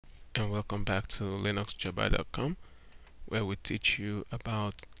and welcome back to linuxjobber.com, where we teach you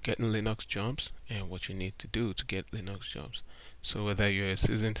about getting Linux jobs and what you need to do to get Linux jobs. So whether you're a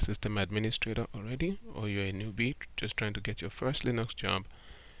seasoned system administrator already or you're a newbie just trying to get your first Linux job,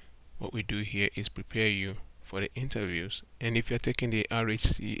 what we do here is prepare you for the interviews. And if you're taking the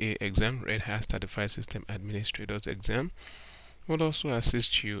RHCA exam, Red Hat Certified System Administrators exam, we'll also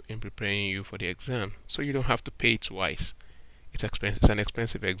assist you in preparing you for the exam so you don't have to pay twice. It's an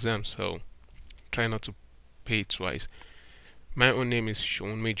expensive exam, so try not to pay twice. My own name is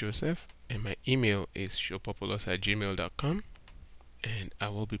Shonme Joseph, and my email is showpopulous@gmail.com, and I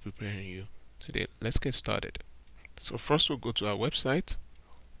will be preparing you today. Let's get started. So first we'll go to our website,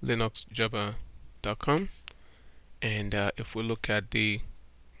 linuxjobber.com, and if we look at the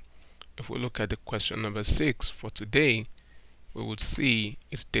question number 6 for today, we would see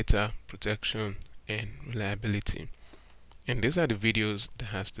it's data protection and reliability. And these are the videos that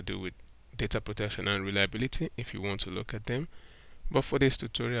has to do with data protection and reliability if you want to look at them. But for this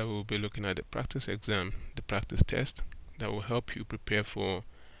tutorial, we'll be looking at the practice exam, the practice test that will help you prepare for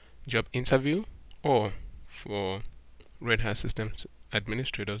job interview or for Red Hat Systems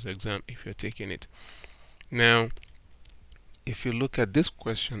Administrators exam if you're taking it. Now, if you look at this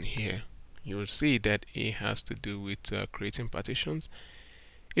question here, you will see that it has to do with creating partitions.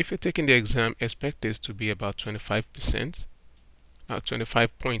 If you're taking the exam, expect this to be about 25%.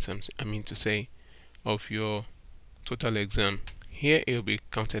 25 points, I mean to say, of your total exam. Here it will be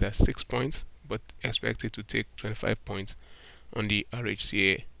counted as 6 points, but expect it to take 25 points on the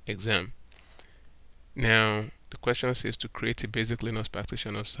RHCA exam. Now, the question says to create a basic Linux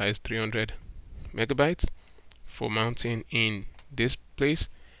partition of size 300 megabytes for mounting in this place,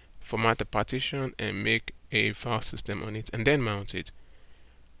 format the partition and make a file system on it and then mount it.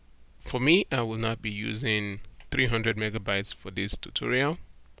 For me, I will not be using 300 megabytes for this tutorial.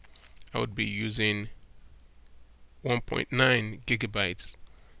 I would be using 1.9 gigabytes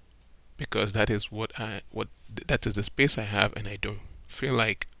because that is that is the space I have, and I don't feel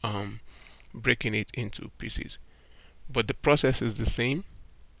like breaking it into pieces. But the process is the same,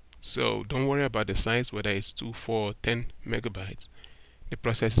 so don't worry about the size, whether it's 2, 4, 10 megabytes. The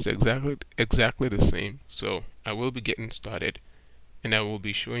process is exactly the same. So I will be getting started, and I will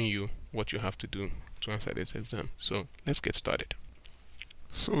be showing you what you have to do to answer this exam. So let's get started.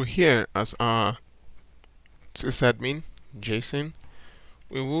 So here, as our sysadmin Jason,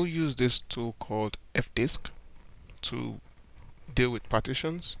 we will use this tool called fdisk to deal with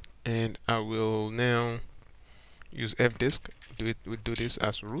partitions, and I will now use fdisk. We do this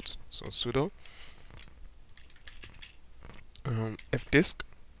as root, so sudo fdisk,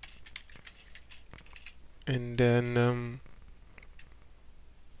 and then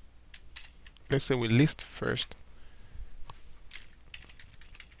let's say we list first.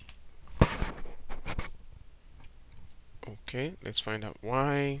 Okay, let's find out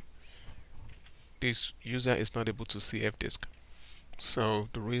why this user is not able to see fdisk. So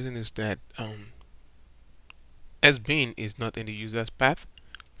the reason is that sbin is not in the user's path.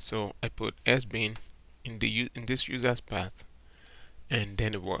 So I put sbin in this user's path, and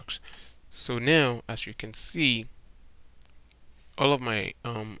then it works. So now, as you can see, all of my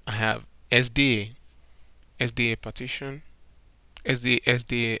I have SDA partition,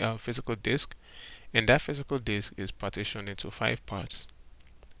 SDA physical disk, and that physical disk is partitioned into 5 parts,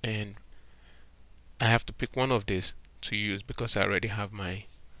 and I have to pick one of these to use because I already have my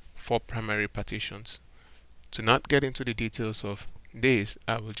 4 primary partitions. To not get into the details of this,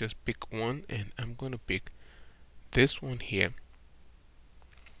 I will just pick one, and I'm going to pick this one here.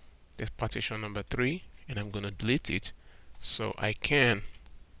 This partition number 3, and I'm going to delete it so I can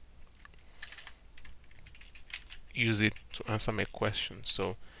use it to answer my question.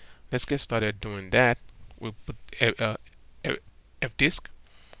 So let's get started doing that. We'll put fdisk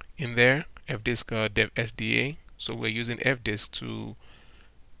in there, fdisk dev SDA. So we're using fdisk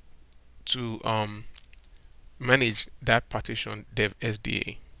to manage that partition dev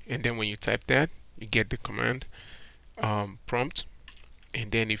SDA. And then when you type that, you get the command prompt,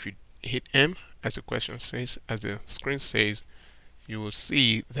 and then if you hit M, as the question says, as the screen says, you will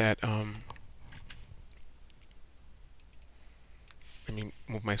see that let me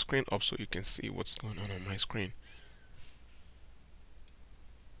move my screen up so you can see what's going on my screen.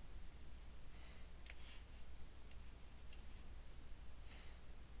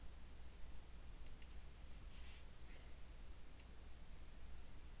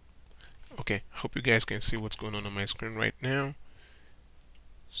 Okay, hope you guys can see what's going on my screen right now.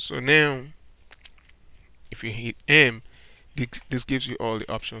 So now, if you hit M, this gives you all the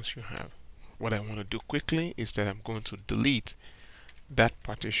options you have. What I want to do quickly is that I'm going to delete that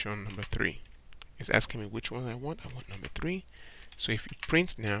partition number 3. It's asking me which one I want. I want number 3. So if you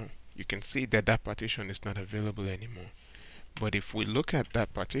print now, you can see that that partition is not available anymore. But if we look at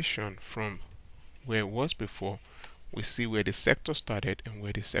that partition from where it was before, we see where the sector started and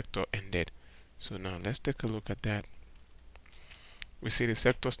where the sector ended. So now let's take a look at that. We see the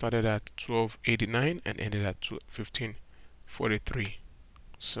sector started at 1289 and ended at 1543.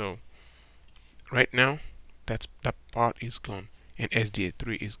 So right now that part is gone and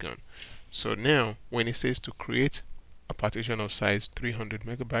SDA3 is gone. So now when it says to create a partition of size 300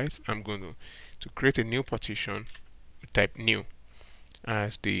 megabytes, I'm going to create a new partition. We type new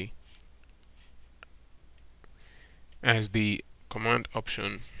as the command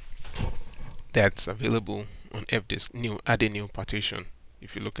option that's available on fdisk. New, add a new partition.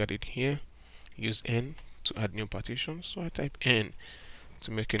 If you look at it here, use N to add new partition. So I type N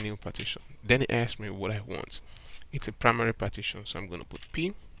to make a new partition. Then it asks me what I want. It's a primary partition, so I'm going to put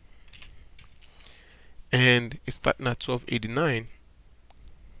P. And it's starting at 1289.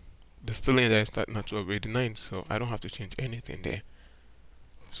 The cylinder is starting at 1289, so I don't have to change anything there.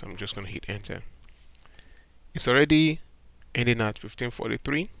 So I'm just going to hit enter. It's already ending at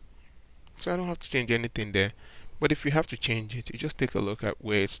 1543, so I don't have to change anything there. But if you have to change it, you just take a look at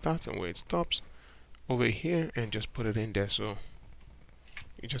where it starts and where it stops over here and just put it in there. So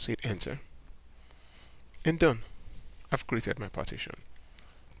you just hit enter and done. I've created my partition.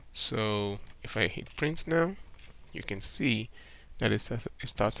 So if I hit print now, you can see that it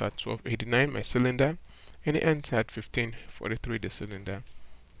starts at 1289, my cylinder, and it ends at 1543, the cylinder.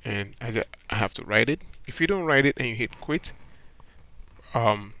 And I have to write it. If you don't write it and you hit quit,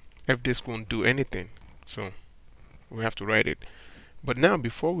 fdisk won't do anything. So we have to write it. But now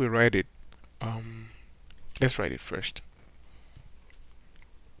before we write it, let's write it first.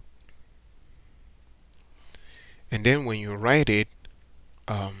 And then when you write it,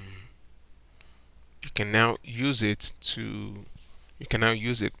 you can now use it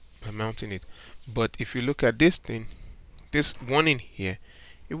by mounting it. But if you look at this thing, this one in here,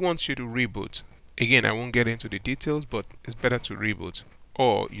 it wants you to reboot. Again, I won't get into the details, but it's better to reboot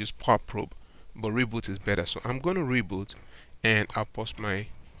or use power probe, but reboot is better. So I'm going to reboot, and I'll pause my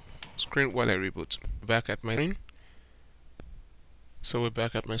screen while I reboot. Back at my screen. So we're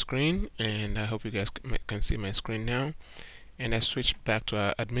back at my screen, and I hope you guys can see my screen now. And I switch back to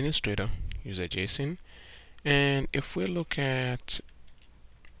our administrator, user Jason. And if we look at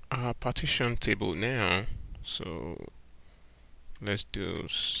our partition table now, so let's do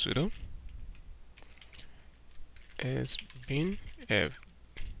sudo sbin f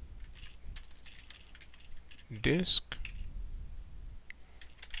disk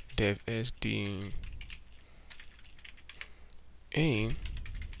dev sd a.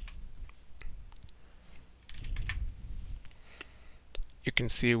 You can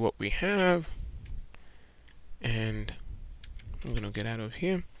see what we have, and I'm going to get out of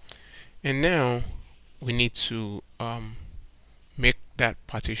here. And now we need to make that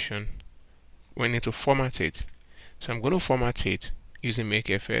partition. We need to format it. So I'm going to format it using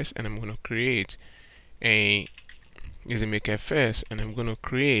makefs, and I'm going to create a using makefs, and I'm going to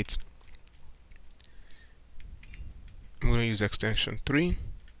create. I'm going to use extension 3.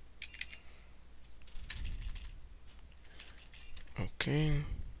 Okay,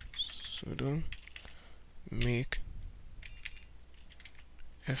 sudo make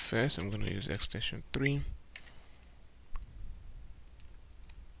fs. I'm going to use extension 3.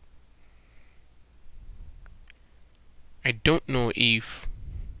 I don't know if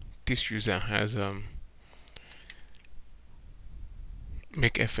this user has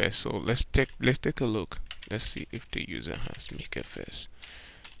makefs, so let's take a look. Let's see if the user has makefs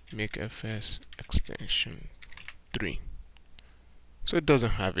extension 3. So it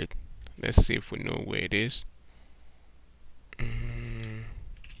doesn't have it. Let's see if we know where it is.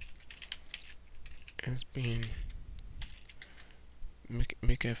 It's been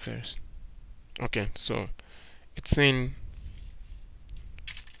makefs. Okay, so it's in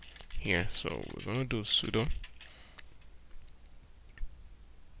here. So we're going to do sudo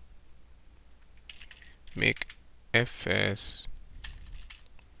makefs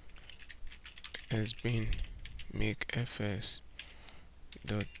has been makefs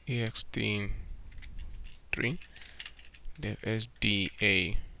 .ext3 dev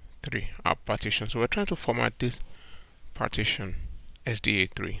sda3 our partition. So we're trying to format this partition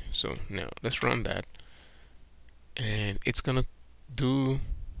sda3. So now let's run that, and it's gonna do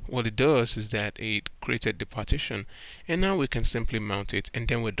what it does is that it created the partition, and now we can simply mount it, and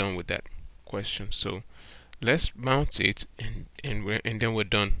then we're done with that question. So let's mount it, and then we're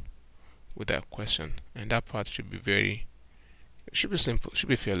done with that question, and that part should be very It should be simple, should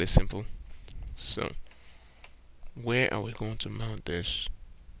be fairly simple. So where are we going to mount this?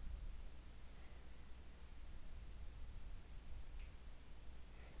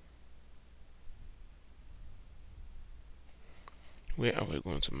 Where are we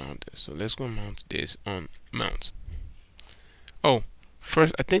going to mount this? So let's go mount this on mount. Oh,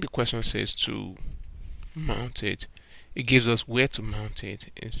 first I think the question says to mount it. It gives us where to mount it.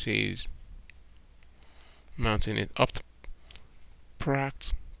 It says mounting it up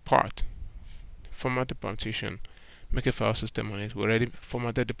part, format the partition, make a file system on it. We already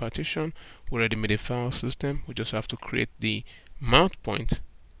formatted the partition, we already made a file system. We just have to create the mount point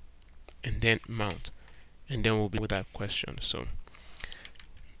and then mount, and then we'll be with that question. So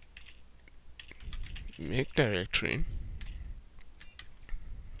make directory.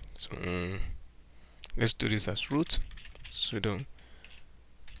 So let's do this as root sudo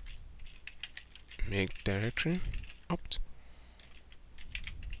make directory opt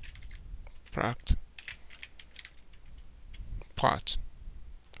part.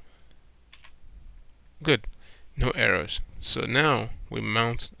 Good, no errors. So now we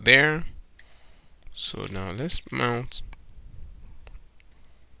mount there. So now let's mount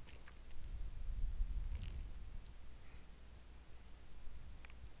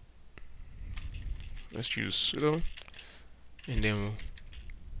let's use sudo, and then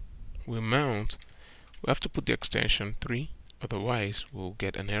we'll mount. We have to put the extension 3, otherwise we'll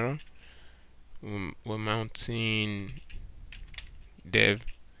get an error. We're mounting dev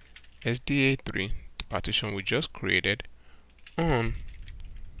sda3, the partition we just created, on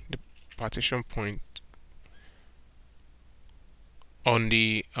the partition point, on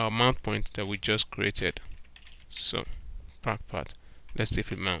the mount point that we just created. So part. Let's see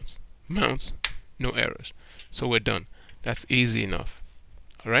if it mounts. Mounts, no errors. So we're done. That's easy enough.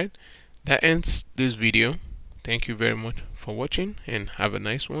 Alright, that ends this video. Thank you very much for watching, and have a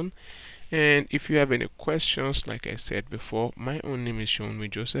nice one. And if you have any questions, like I said before, my own name is Sean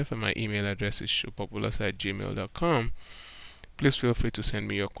Joseph, and my email address is showpopulous@gmail.com. Please feel free to send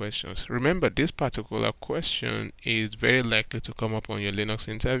me your questions. Remember, this particular question is very likely to come up on your Linux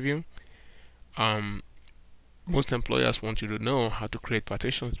interview. Most employers want you to know how to create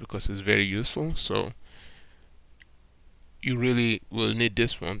partitions because it's very useful. So you really will need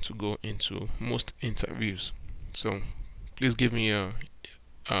this one to go into most interviews. So please give me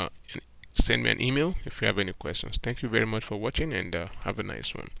send me an email if you have any questions. Thank you very much for watching, and have a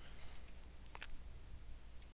nice one.